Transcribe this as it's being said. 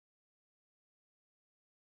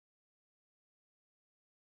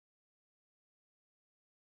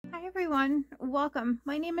Hi everyone, welcome.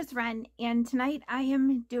 My name is Wren and tonight I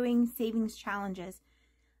am doing savings challenges.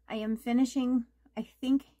 I am finishing, I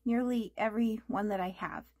think, nearly every one that I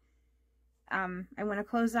have. I want to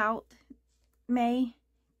close out May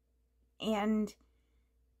and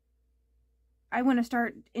I want to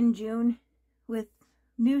start in June with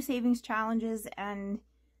new savings challenges and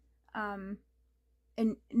some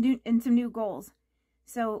new goals.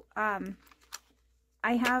 So I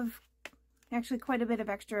have actually quite a bit of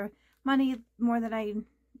extra money, more than I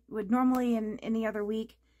would normally in any other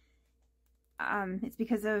week. It's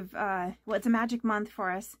because of, well, it's a magic month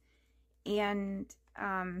for us, and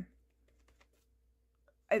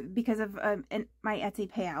because of my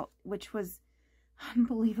Etsy payout, which was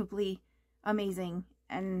unbelievably amazing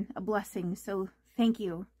and a blessing. So thank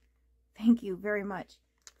you very much.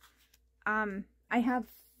 I have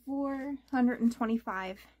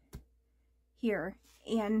 425 here.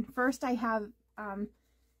 And first I have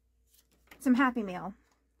some Happy Mail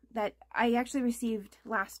that I actually received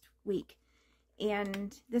last week.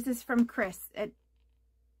 And this is from Chris at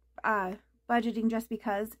Budgeting Just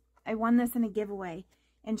Because. I won this in a giveaway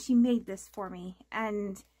and she made this for me.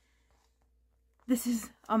 And this is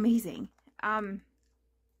amazing.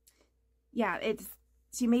 Yeah,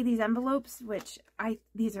 she made these envelopes, which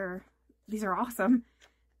these are awesome.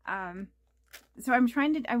 So I'm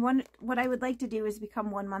trying to, what I would like to do is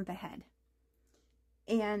become 1 month ahead.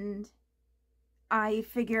 And I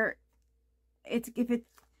figure it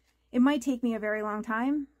might take me a very long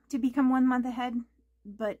time to become 1 month ahead,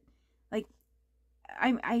 but like,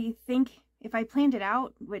 I think if I planned it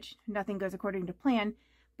out, which nothing goes according to plan,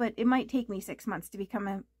 but it might take me 6 months to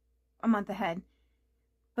become a month ahead,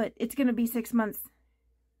 but it's going to be 6 months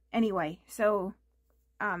anyway. So,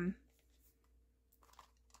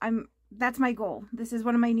 that's my goal. This is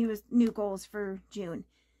one of my new goals for June.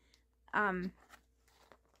 And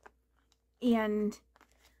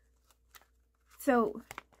so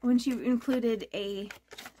when she included a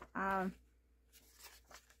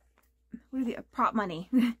prop money,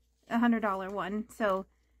 $100 one. So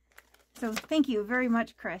thank you very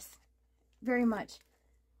much, Chris. Very much.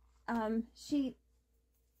 She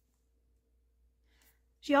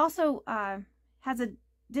also has a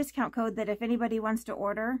discount code that if anybody wants to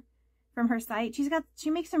order from her site, she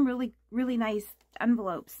makes some really nice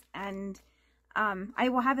envelopes, and I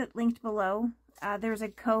will have it linked below. There's a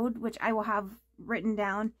code which I will have written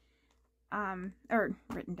down, in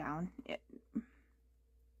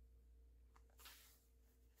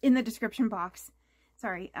the description box.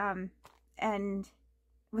 Sorry, and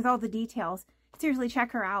with all the details. Seriously,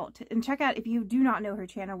 check her out, and check out, if you do not know her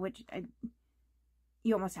channel, which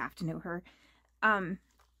you almost have to know her.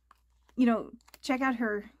 You know, check out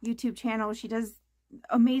her YouTube channel. She does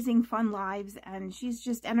amazing fun lives, and she's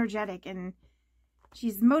just energetic, and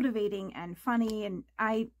she's motivating and funny, and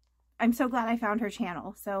I'm so glad I found her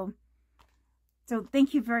channel. So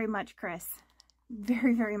thank you very much, Chris.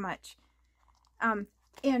 Very much.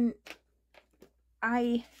 And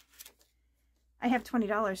I have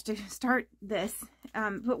 $20 to start this.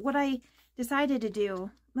 But what I decided to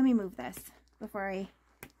do, let me move this before I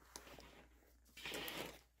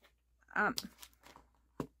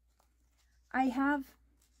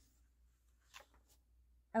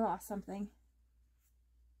lost something.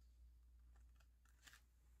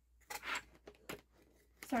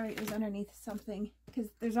 Sorry, it was underneath something,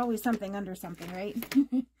 because there's always something under something, right?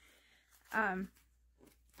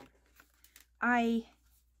 I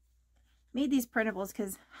made these printables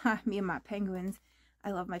because me and my penguins,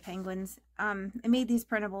 I love my penguins. I made these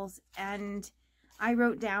printables, and I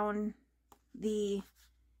wrote down the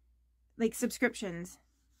subscriptions,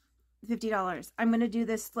 $50. I'm going to do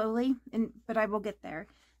this slowly, but I will get there.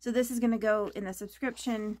 So this is going to go in the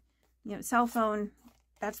subscription, you know, cell phone.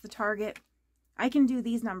 That's the target. I can do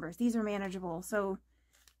these numbers. These are manageable. So,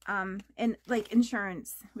 and like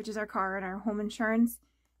insurance, which is our car and our home insurance,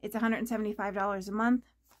 it's $175 a month.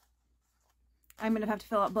 I'm going to have to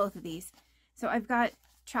fill out both of these. So I've got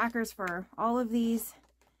trackers for all of these,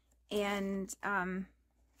 and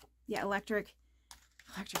yeah, electric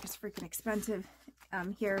is freaking expensive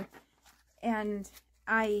here. And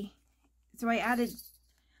I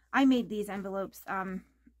made these envelopes,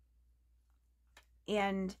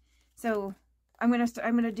 and so I'm gonna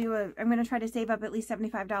try to save up at least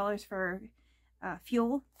 $75 for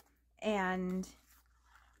fuel, and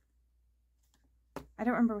I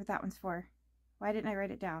don't remember what that one's for. Why didn't I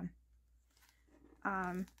write it down?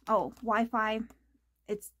 Oh, Wi-Fi.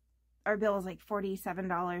 Our bill is like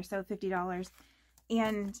 $47, so $50.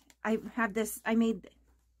 And I have this, I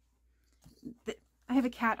have a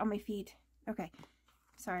cat on my feet. Okay,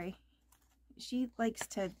 sorry. She likes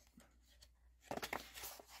to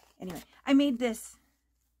Anyway, I made this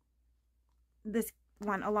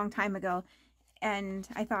one a long time ago, and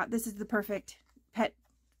I thought this is the perfect pet,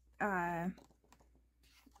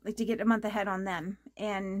 like to get a month ahead on them.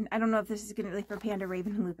 And I don't know if this is going to be like for Panda,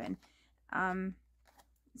 Raven, and Lupin.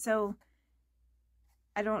 So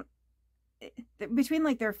I don't, between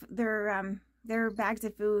like their bags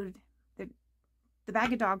of food, the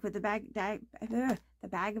bag of dog food, the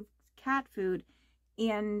bag of cat food,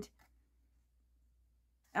 and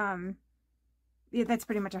yeah, that's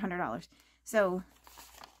pretty much $100. So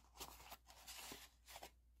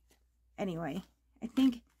anyway, I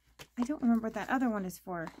don't remember what that other one is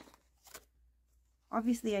for.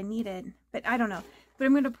 Obviously I need it, but I don't know. But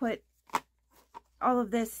I'm going to put all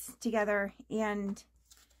of this together, and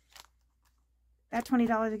that $20 is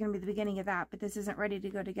going to be the beginning of that, but this isn't ready to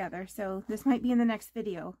go together. So this might be in the next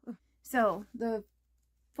video. So the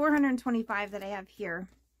 $425 that I have here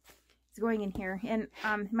is going in here. And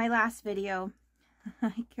my last video,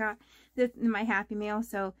 I got this in my Happy Mail.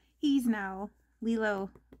 So he's now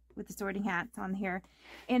Lilo with the sorting hats on here.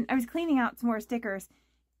 And I was cleaning out some more stickers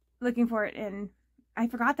looking for it, and I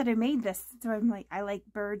forgot that I made this. So I'm like, I like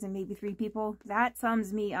birds and maybe 3 people. That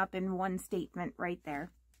sums me up in one statement right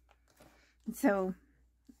there. So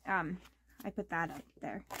I put that up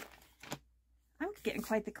there. I'm getting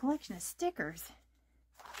quite the collection of stickers.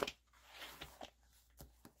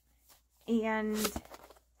 And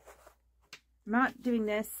I'm not doing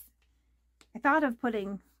this. I thought of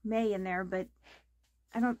putting May in there, but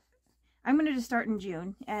I'm going to just start in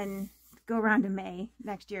June and go around to May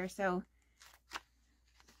next year. So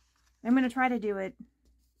I'm going to try to do it,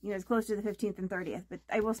 you know, as close to the 15th and 30th, but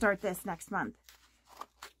I will start this next month.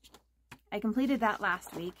 I completed that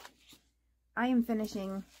last week. I am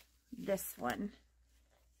finishing this one.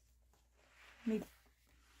 Let me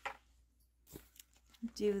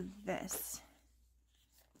do this.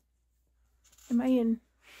 Am I in?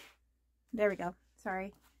 There we go.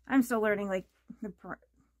 Sorry. I'm still learning, like, you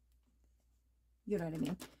know what I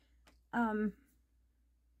mean.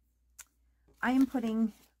 I am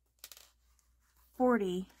putting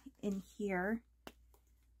 40 in here,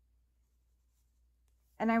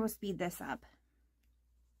 and I will speed this up.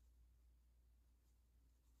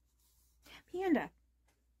 Panda.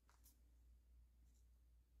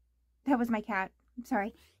 That was my cat. I'm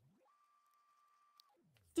sorry.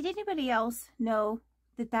 Did anybody else know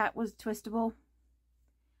that that was twistable?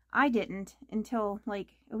 I didn't until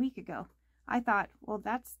like a week ago. I thought, well,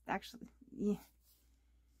 that's actually, yeah.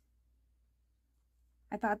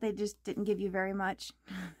 I thought they just didn't give you very much.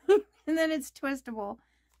 And then it's twistable.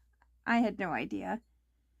 I had no idea.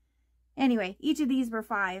 Anyway, each of these were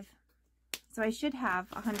 5. So I should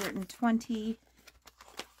have 120.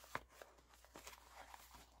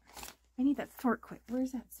 I need that sort quick.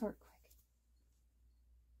 Where's that sort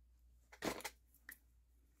quick?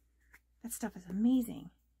 That stuff is amazing.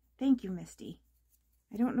 Thank you, Misty.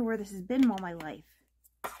 I don't know where this has been all my life.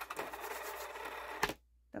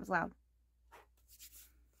 That was loud.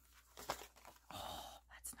 Oh,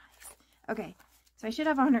 that's nice. Okay, so I should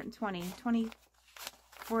have 120. 20,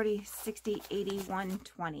 40, 60, 80,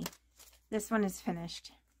 120. This one is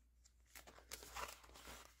finished.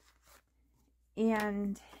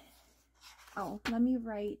 And, oh, let me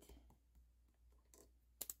write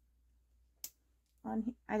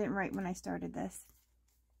on, I didn't write when I started this,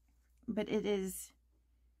 but it is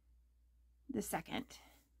the 2nd,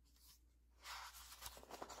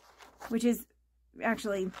 which is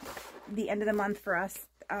actually the end of the month for us.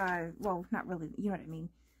 Well, not really, you know what I mean.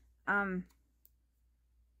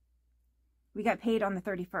 We got paid on the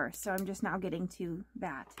 31st, so I'm just now getting to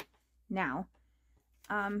that now.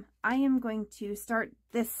 I am going to start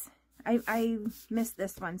this. I missed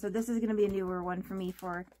this one, so this is going to be a newer one for me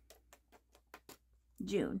for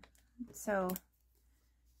June. So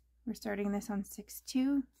we're starting this on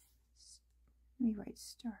 6/2. Let me write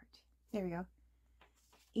start. There we go.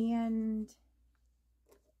 And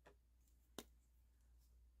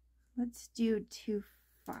let's do 2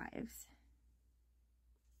 5s.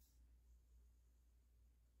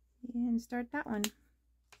 And start that one.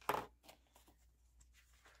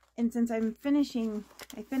 And since I'm finishing,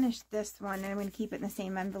 I finished this one, and I'm going to keep it in the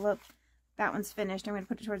same envelope. That one's finished. I'm going to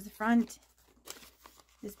put it towards the front.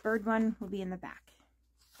 This bird one will be in the back.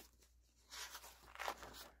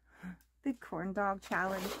 The corn dog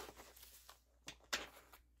challenge.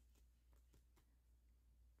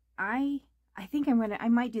 I think I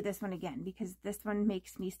might do this one again, because this one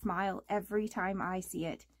makes me smile every time I see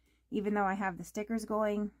it. Even though I have the stickers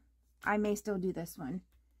going, I may still do this one.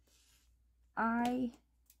 I'm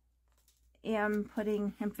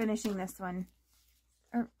finishing this one.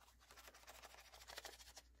 Or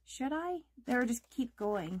Should I? Or just keep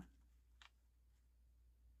going?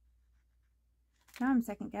 Now I'm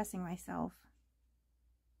second guessing myself.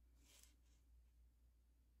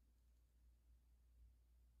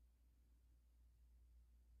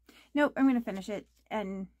 Nope, I'm going to finish it.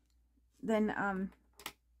 And then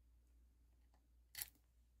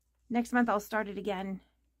next month I'll start it again.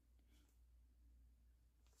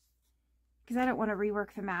 Because I don't want to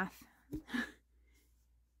rework the math.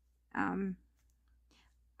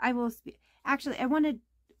 I will actually,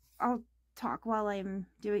 I'll talk while I'm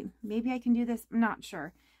doing, maybe I can do this, I'm not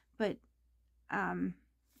sure, but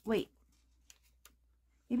wait,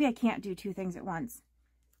 maybe I can't do two things at once.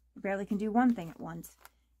 I barely can do one thing at once.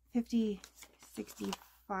 50,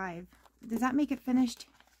 65, does that make it finished?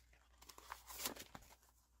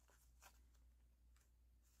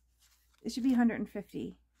 It should be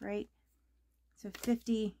 150, right? So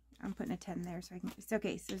 50, I'm putting a 10 there so I can, it's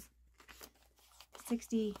okay, so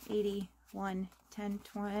 60, 80, 1, 10,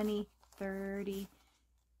 20, 30,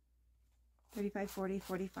 35, 40,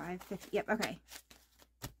 45, 50. Yep, okay.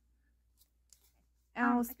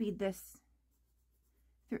 I'll speed this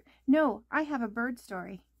through. No, I have a bird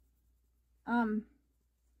story.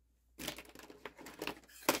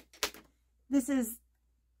 This is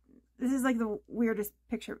like the weirdest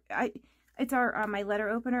picture. It's our my letter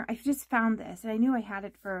opener. I just found this, and I knew I had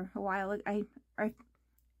it for a while.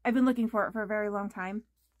 I've been looking for it for a very long time.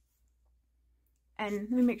 And let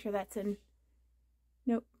me make sure that's in.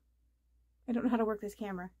 Nope. I don't know how to work this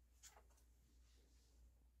camera.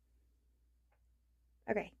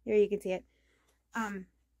 Okay, there you can see it.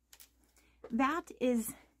 That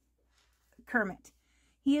is Kermit.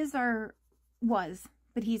 He is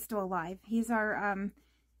but he's still alive. He's our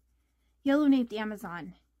yellow-naped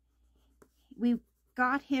Amazon. We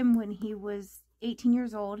got him when he was 18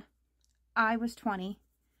 years old. I was 20.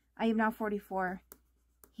 I am now 44.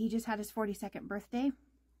 He just had his 42nd birthday.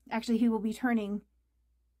 Actually, he will be turning...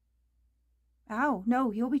 Oh,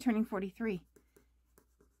 no, he'll be turning 43.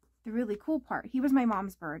 The really cool part, he was my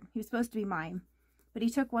mom's bird. He was supposed to be mine. But he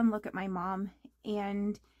took one look at my mom,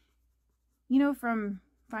 and, you know, from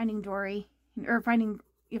Finding Dory, or Finding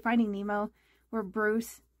Nemo, where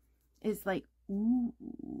Bruce is like, ooh,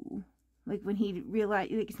 like when he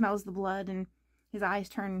realized, like, he smells the blood and his eyes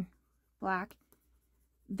turn black.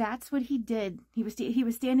 That's what he did. He was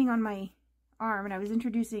standing on my arm, and I was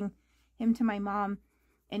introducing him to my mom,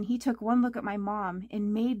 and he took one look at my mom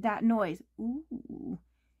and made that noise. Ooh.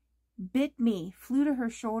 Bit me, flew to her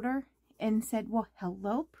shoulder, and said, well,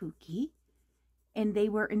 hello, Pookie. And they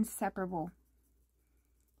were inseparable.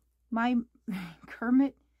 My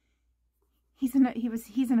Kermit, he's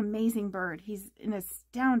an amazing bird. He's an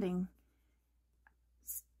astounding,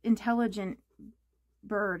 intelligent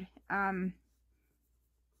bird. I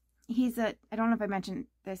don't know if I mentioned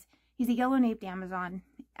this, he's a yellow-naped Amazon,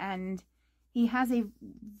 and he has a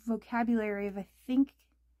vocabulary of, I think,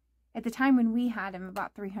 at the time when we had him,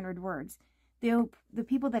 about 300 words. The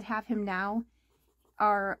people that have him now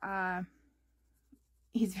are,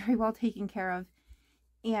 he's very well taken care of,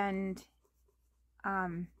 and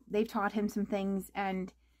they've taught him some things.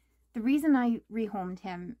 And the reason I rehomed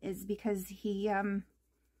him is because he,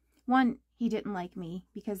 one, he didn't like me,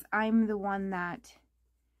 because I'm the one that,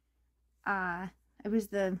 I was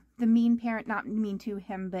the mean parent, not mean to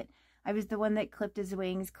him, but I was the one that clipped his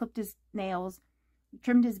wings, clipped his nails,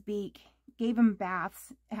 trimmed his beak, gave him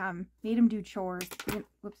baths, made him do chores.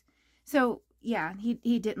 Whoops. So yeah,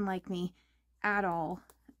 he didn't like me at all.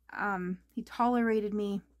 He tolerated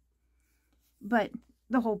me, but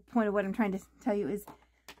the whole point of what I'm trying to tell you is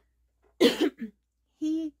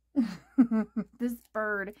this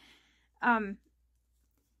bird,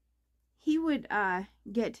 he would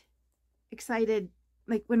get excited,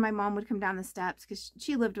 like when my mom would come down the steps, because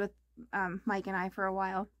she lived with Mike and I for a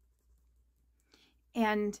while.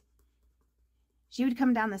 And she would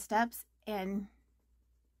come down the steps, and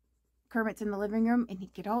Kermit's in the living room, and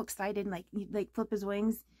he'd get all excited and he'd like flip his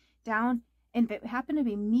wings down. And if it happened to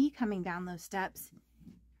be me coming down those steps,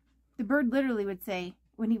 the bird literally would say,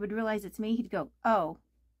 when he would realize it's me, he'd go, oh,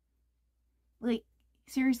 like,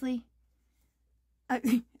 seriously?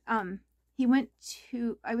 He went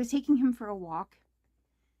to, I was taking him for a walk,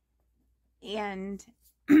 and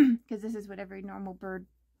because this is what every normal bird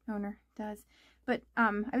owner does. But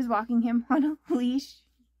I was walking him on a leash,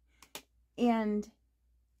 and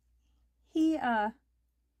he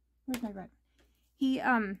where's my rug? He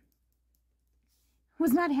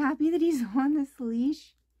was not happy that he's on this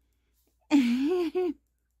leash. He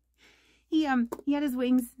had his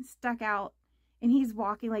wings stuck out, and he's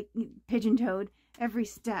walking like pigeon-toed every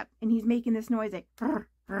step, and he's making this noise like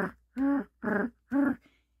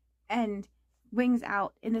and wings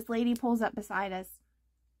out, and this lady pulls up beside us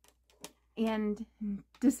and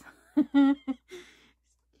just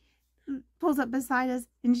pulls up beside us,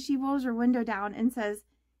 and she rolls her window down and says,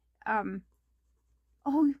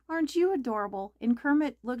 "Oh, aren't you adorable?" And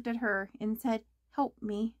Kermit looked at her and said, "Help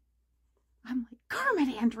me." I'm like,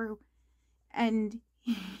 "Kermit, Andrew." And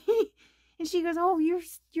and she goes, "Oh, you're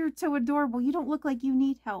so adorable. You don't look like you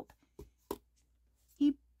need help."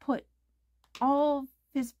 He put all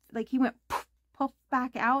his, like, he went puff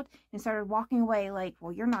back out and started walking away like,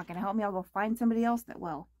 "Well, you're not going to help me. I'll go find somebody else that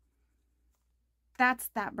will." That's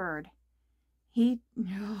that bird. He's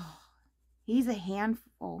a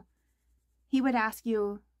handful. He would ask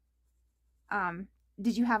you,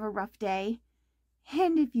 "Did you have a rough day?"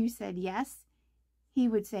 And if you said yes, he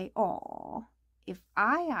would say, "Oh." If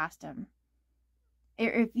I asked him, or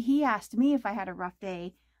if he asked me if I had a rough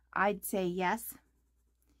day, I'd say yes.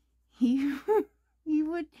 He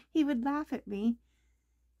would laugh at me.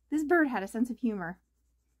 This bird had a sense of humor.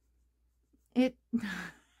 The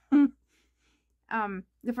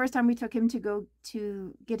first time we took him to go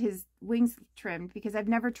to get his wings trimmed, because I've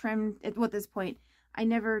never trimmed, at this point, I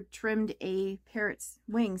never trimmed a parrot's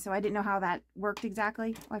wings, so I didn't know how that worked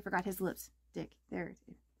exactly. Oh, I forgot his lipstick. There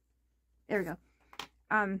we go.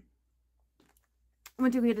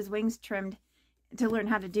 Went to get his wings trimmed to learn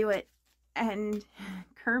how to do it, and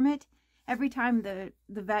Kermit, every time the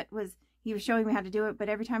vet he was showing me how to do it, but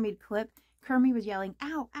every time he'd clip, Kermit was yelling,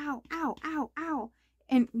 "Ow, ow, ow, ow, ow."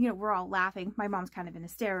 And, you know, we're all laughing. My mom's kind of in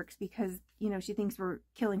hysterics because, you know, she thinks we're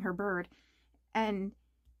killing her bird. And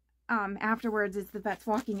afterwards, as the vet's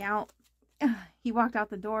walking out, he walked out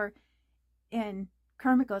the door, and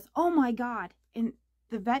Kermit goes, "Oh my God." And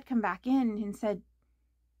the vet come back in and said,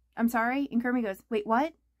 "I'm sorry." And Kermit goes, "Wait,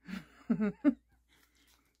 what?"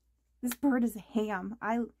 This bird is a ham.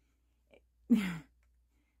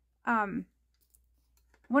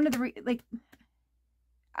 One of the,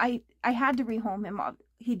 I had to rehome him.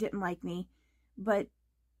 He didn't like me. But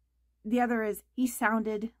the other is, he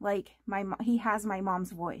sounded like my mom. He has my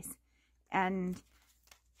mom's voice. And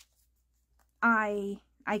I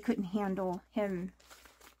couldn't handle him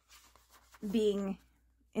being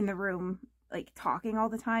in the room, like, talking all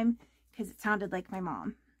the time, because it sounded like my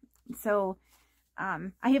mom. So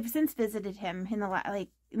I have since visited him in the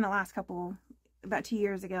last couple, about 2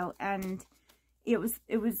 years ago, and it was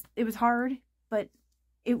hard, but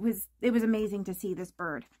it was amazing to see this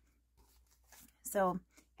bird. So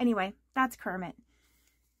anyway, that's Kermit.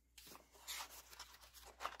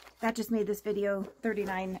 That just made this video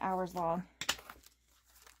 39 hours long.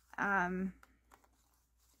 I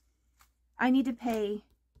need to pay,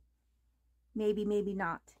 maybe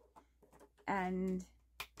not. And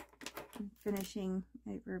I'm finishing,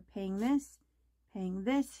 we're paying this,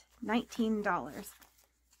 $19.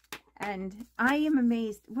 And I am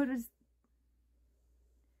amazed. What is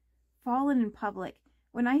fallen in public?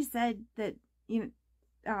 When I said that, you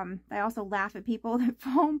know, I also laugh at people that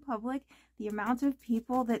fall in public, the amount of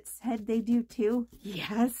people that said they do too.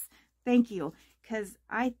 Yes, thank you. Because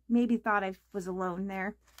I maybe thought I was alone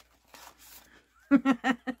there.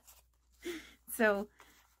 So,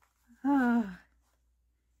 I'm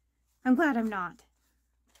glad I'm not.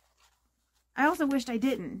 I also wished I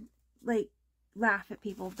didn't, like, laugh at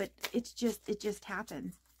people, but it just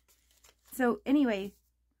happens. So anyway,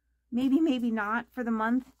 maybe not for the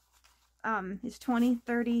month. It's 20,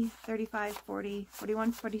 30, 35, 40,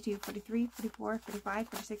 41, 42, 43, 44, 45,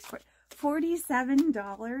 46,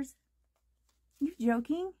 47$. You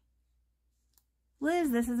joking?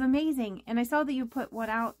 Liz, this is amazing. And I saw that you put one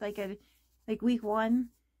out, like week 1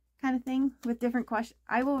 kind of thing with different questions.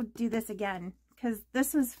 I will do this again because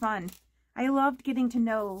this was fun. I loved getting to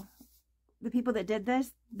know the people that did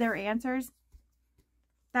this, their answers.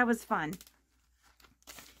 That was fun. So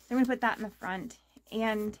I'm going to put that in the front.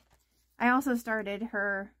 And I also started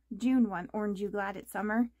her June one, Orange You Glad It's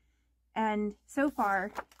Summer. And so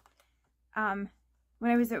far, when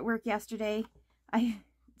I was at work yesterday, I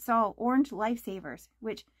saw orange lifesavers,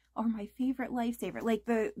 which are my favorite lifesaver, like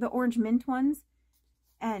the orange mint ones.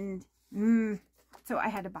 And so I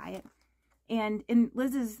had to buy it. And in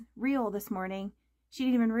Liz's reel this morning, she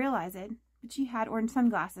didn't even realize it, but she had orange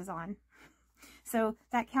sunglasses on. So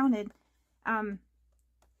that counted.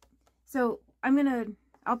 So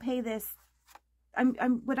I'll pay this.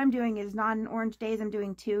 What I'm doing is non-orange days. I'm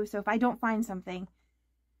doing 2. So if I don't find something,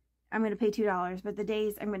 I'm going to pay $2, but the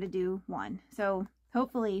days I'm going to do 1. So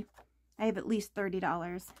hopefully I have at least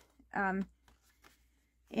 $30.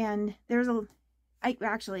 And there's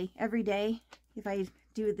actually every day, if I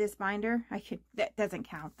do this binder, that doesn't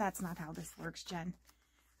count. That's not how this works, Jen.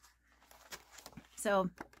 So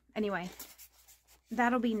anyway,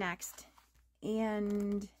 that'll be next.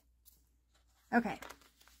 And okay,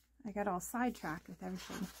 I got all sidetracked with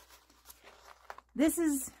everything.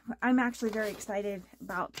 I'm actually very excited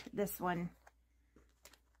about this one.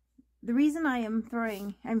 The reason I'm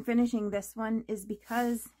finishing this one is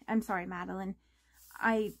because, I'm sorry, Madeline,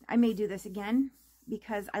 I may do this again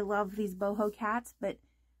because I love these boho cats, but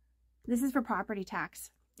this is for property tax.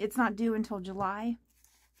 It's not due until July.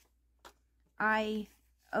 I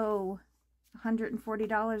owe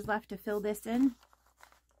 $140 left to fill this in.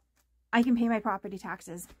 I can pay my property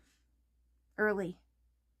taxes early.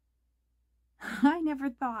 I never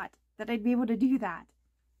thought that I'd be able to do that.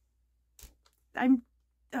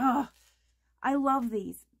 I love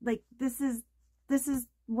these. Like, this is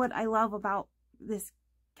what I love about this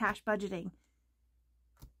cash budgeting.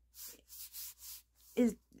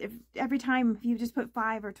 Is if every time you just put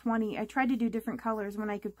 5 or 20, I tried to do different colors when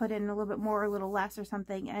I could put in a little bit more, a little less or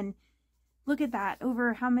something, and look at that,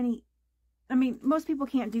 over how many, I mean, most people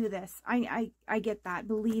can't do this. I get that.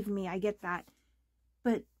 Believe me, I get that.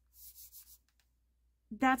 But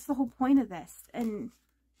that's the whole point of this. And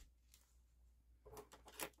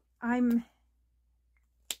I'm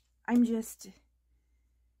just,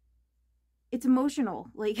 it's emotional,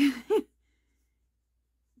 like,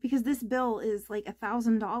 because this bill is like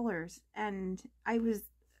 $1,000 and I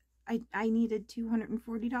needed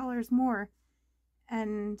 $240 more,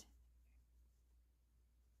 and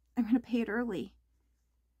I'm going to pay it early.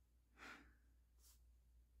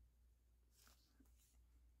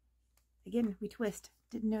 Again, we twist.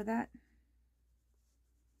 Didn't know that.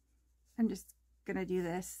 I'm just going to do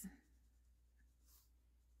this.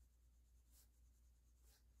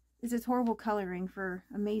 This is horrible coloring for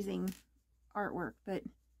amazing artwork, but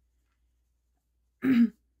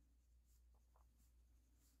there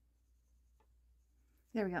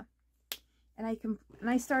we go. And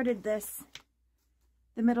I started this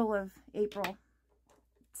the middle of April,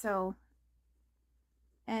 so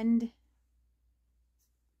end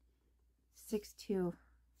 6/2.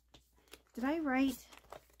 Did I write?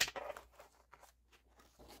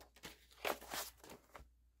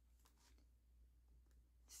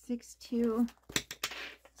 Six-2.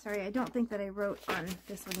 Sorry, I don't think that I wrote on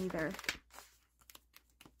this one either.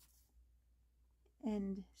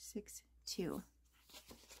 And 6/2.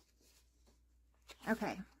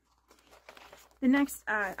 Okay. The next,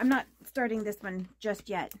 I'm not starting this one just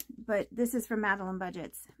yet, but this is from Madeline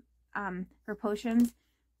Budgets. For potions.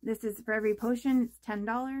 This is for every potion, it's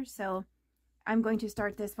 $10, so I'm going to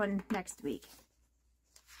start this one next week.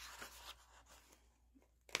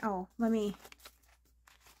 Oh, let me...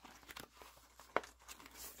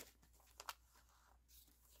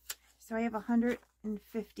 So I have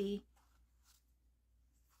 150,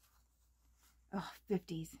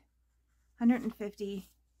 50s, 150,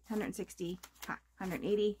 160,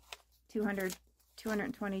 180, 200,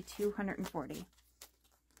 220, 240.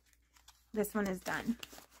 This one is done.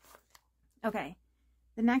 Okay,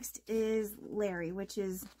 the next is Larry, which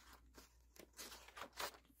is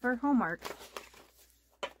for Hallmark.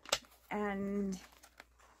 And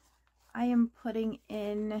I am putting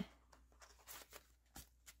in, I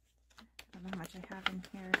don't know how much I have in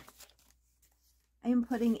here. I am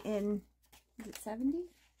putting in, is it 70?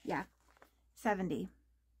 Yeah, 70.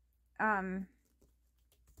 I'm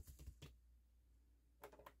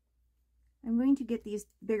going to get these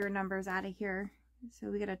bigger numbers out of here. So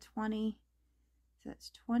we got a 20, so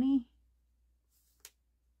that's 20,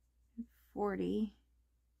 40. I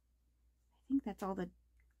think that's all the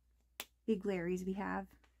big Larrys we have.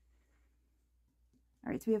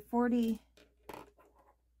 All right, so we have 40.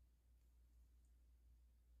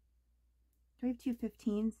 Do we have two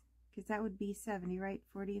 15s? Because that would be 70, right?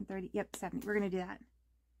 40 and 30. Yep, 70. We're going to do that.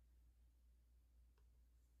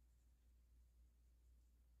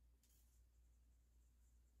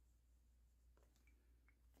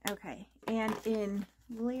 Okay, and in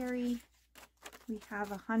Larry, we have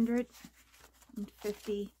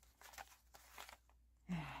 150.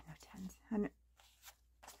 No tens.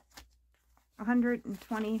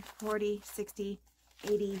 120, 40, 60,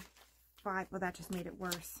 85. Well, that just made it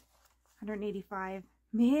worse. 185.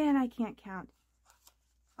 Man, I can't count.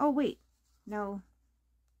 Oh, wait. No.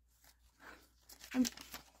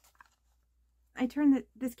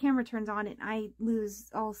 This camera turns on and I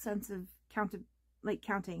lose all sense of counting.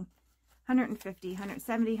 150,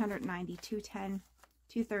 170, 190, 210,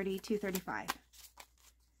 230, 235.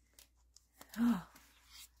 Oh,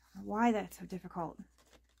 why that's so difficult.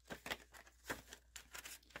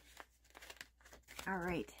 All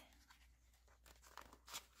right.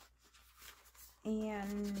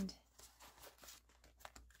 And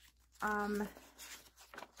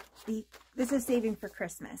This is saving for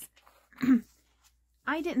Christmas.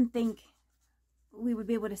 I didn't think we would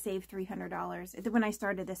be able to save $300 when I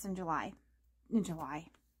started this in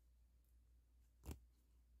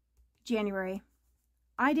January.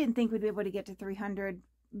 I didn't think we'd be able to get to 300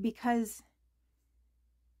 because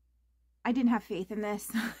I didn't have faith in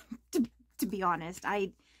this. to be honest,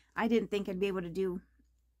 I didn't think I'd be able to do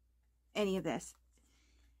any of this.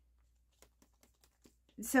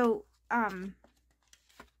 So,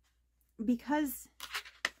 because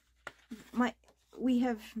we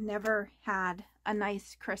have never had a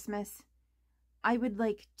nice Christmas, I would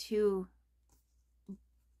like to,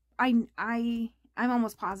 I'm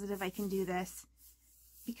almost positive I can do this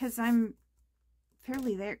because I'm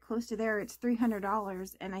fairly close to there. It's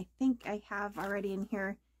 $300, and I think I have already in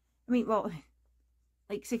here, I mean, well,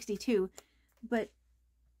 like 62, but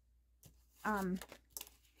I'm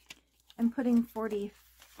putting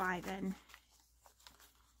 45 in,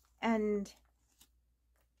 and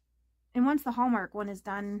once the Hallmark one is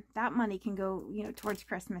done, that money can go, you know, towards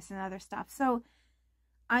Christmas and other stuff. So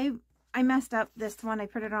I messed up this one. I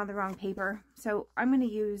put it on the wrong paper, so I'm going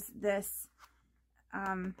to use this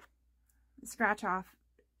scratch off,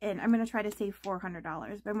 and I'm going to try to save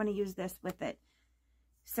 $400, but I'm going to use this with it.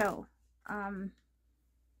 So I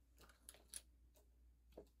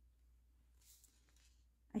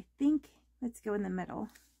think let's go in the middle.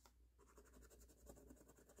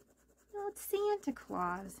 No, it's Santa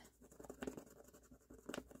Claus.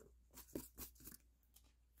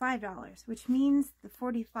 $5, which means the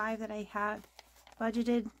 45 that I have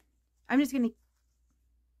budgeted, I'm just going to,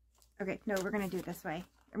 okay, no, we're going to do it this way.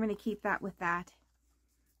 I'm going to keep that with that,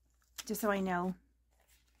 just so I know.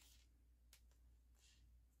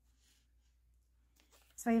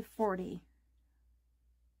 So I have 40.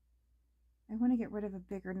 I want to get rid of a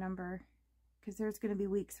bigger number because there's going to be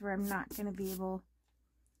weeks where I'm not going to be able.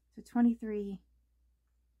 So 23.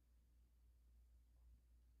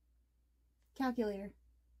 Calculator.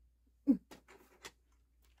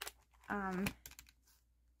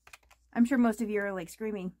 I'm sure most of you are like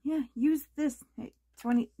screaming, yeah, use this.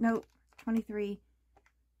 23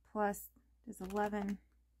 plus is 11.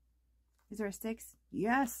 Is there a 6?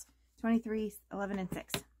 Yes. 23, 11, and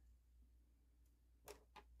 6.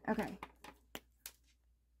 Okay.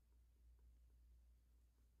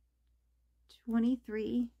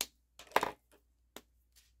 23,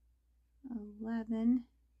 11.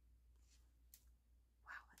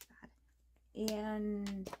 Wow, that's bad.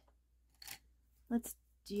 And let's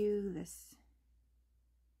do this.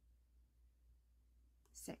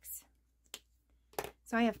 6.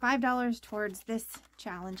 So I have $5 towards this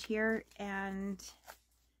challenge here, and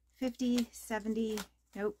 50, 70,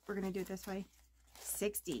 nope, we're going to do it this way.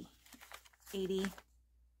 60, 80,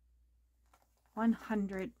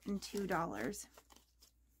 $102.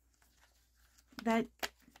 That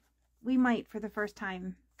we might, for the first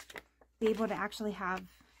time, be able to actually have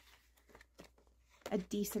a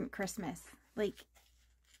decent Christmas. Like,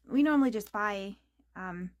 we normally just buy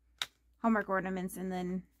Hallmark ornaments and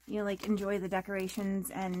then, you know, like enjoy the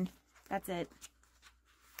decorations and that's it.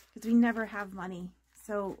 Because we never have money.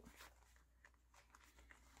 So,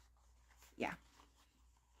 yeah.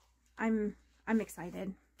 I'm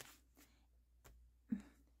excited.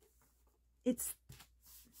 It's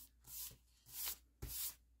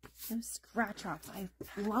those scratch offs. I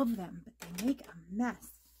love them, but they make a mess.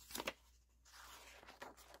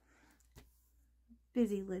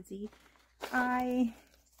 Busy Lizzie. I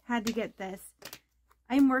had to get this.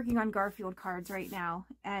 I'm working on Garfield cards right now,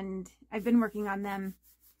 and I've been working on them.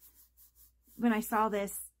 When I saw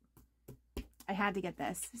this, I had to get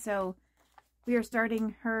this. So we are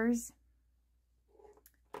starting hers.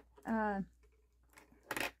 I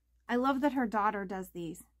love that her daughter does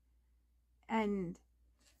these. And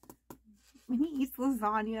when he eats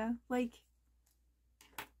lasagna, like,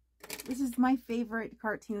 this is my favorite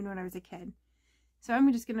cartoon when I was a kid. So I'm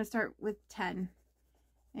just going to start with 10.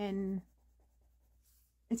 And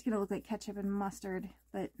it's going to look like ketchup and mustard,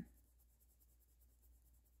 but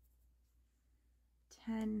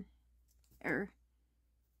 10.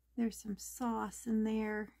 There's some sauce in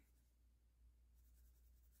there.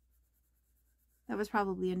 That was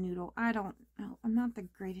probably a noodle. I don't know. I'm not the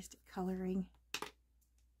greatest at coloring.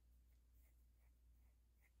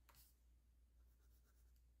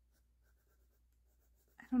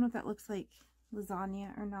 I don't know if that looks like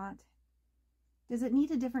lasagna or not. Does it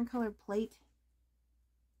need a different colored plate?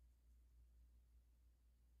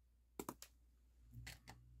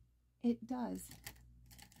 It does.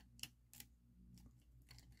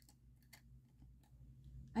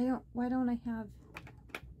 Why don't I have...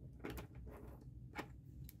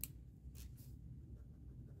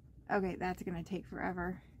 Okay, that's gonna take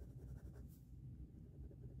forever.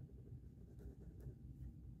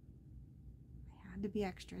 I had to be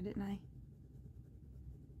extra, didn't I?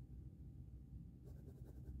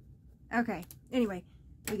 Okay, anyway,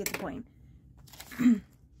 we get the point.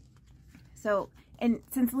 So, and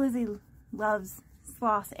since Lizzie loves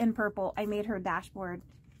sloths and purple, I made her dashboard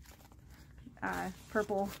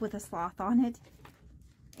purple with a sloth on it.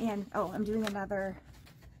 And, oh, I'm doing another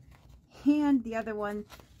hand, the other one,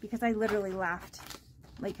 because I literally laughed,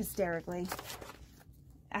 like, hysterically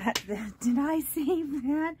at the, did I say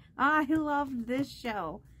that? I love this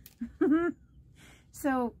show.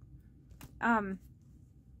 So,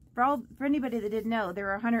 for anybody that didn't know, there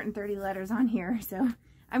are 130 letters on here, so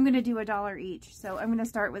I'm going to do $1 each. So I'm going to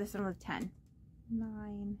start with this one with 10.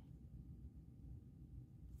 9,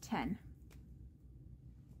 10.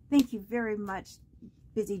 Thank you very much,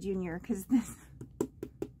 Busy Junior, because this,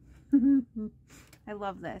 I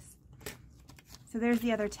love this. So there's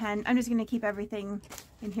the other 10. I'm just going to keep everything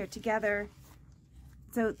in here together.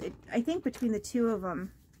 So I think between the two of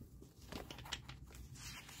them,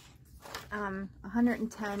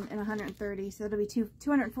 110 and 130, so it'll be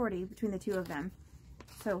 240 between the two of them.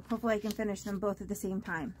 So hopefully I can finish them both at the same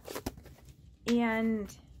time.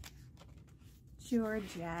 And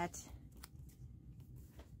Georgette.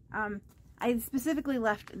 I specifically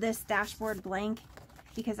left this dashboard blank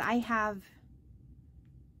because I have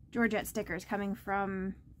Georgette stickers coming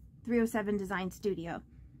from 307 Design Studio.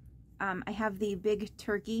 I have the big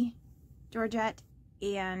turkey Georgette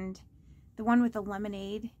and the one with the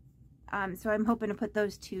lemonade. So I'm hoping to put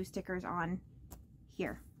those two stickers on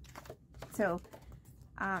here. So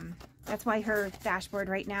that's why her dashboard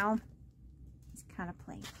right now is kind of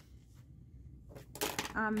plain.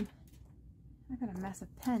 I got a mess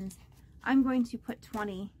of pens. I'm going to put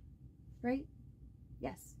 20, right?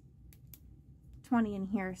 Yes. 20 in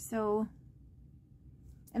here. So,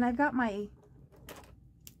 and I've got my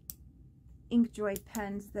Inkjoy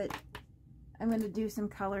pens that I'm going to do some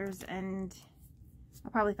colors, and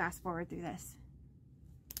I'll probably fast forward through this.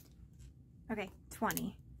 Okay,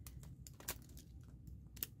 20.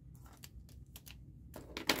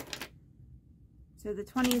 So the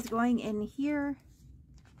 20 is going in here.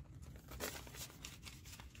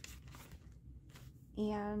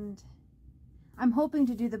 And I'm hoping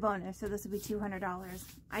to do the bonus, so this will be $200.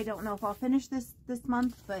 I don't know if I'll finish this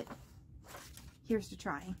month, but here's to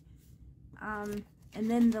trying. And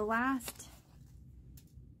then the last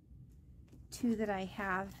two that I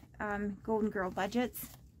have, Golden Girl Budgets,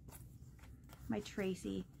 my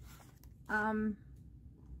Tracy. I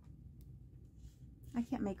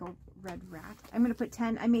can't make a red rat. I'm going to put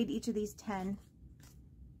 10. I made each of these 10.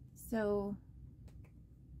 So,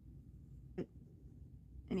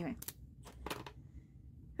 anyway.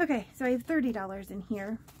 Okay, so I have $30 in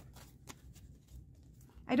here.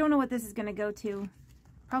 I don't know what this is going to go to.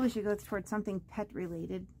 Probably should go towards something pet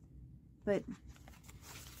related, but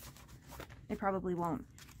it probably won't.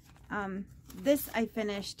 This I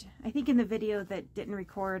finished, I think in the video that didn't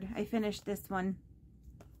record, I finished this one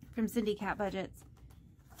from Cyndicat Budgets.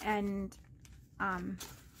 And I'm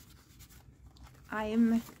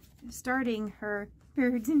starting her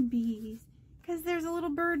Birds and Bees because there's a little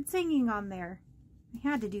bird singing on there. I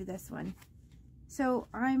had to do this one. So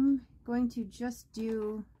I'm going to just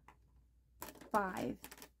do 5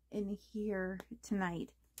 in here tonight.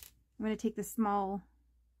 I'm going to take the small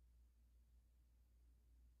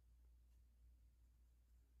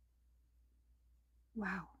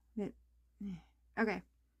okay.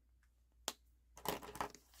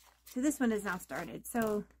 So this one is now started.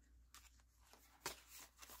 So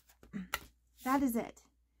that is it.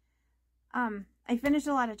 I finished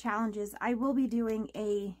a lot of challenges. I will be doing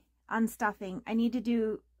a unstuffing. I need to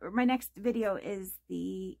do, my next video is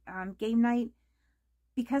the game night.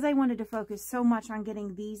 Because I wanted to focus so much on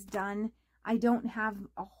getting these done, I don't have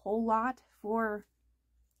a whole lot for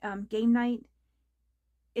game night.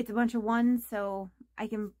 It's a bunch of ones, so I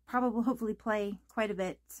can probably hopefully play quite a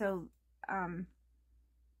bit. So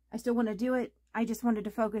I still want to do it. I just wanted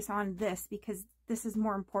to focus on this because this is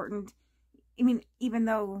more important. I mean, even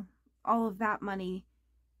though all of that money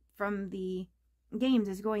from the games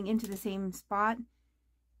is going into the same spot,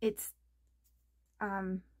 it's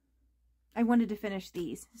I wanted to finish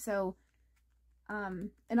these. So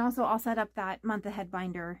and also I'll set up that month ahead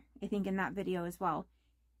binder, I think, in that video as well.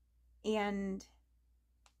 And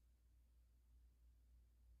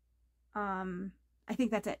I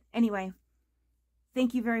think that's it. Anyway,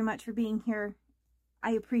 thank you very much for being here.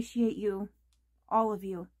 I appreciate you, all of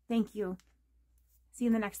you. Thank you. See you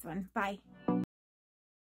in the next one. Bye.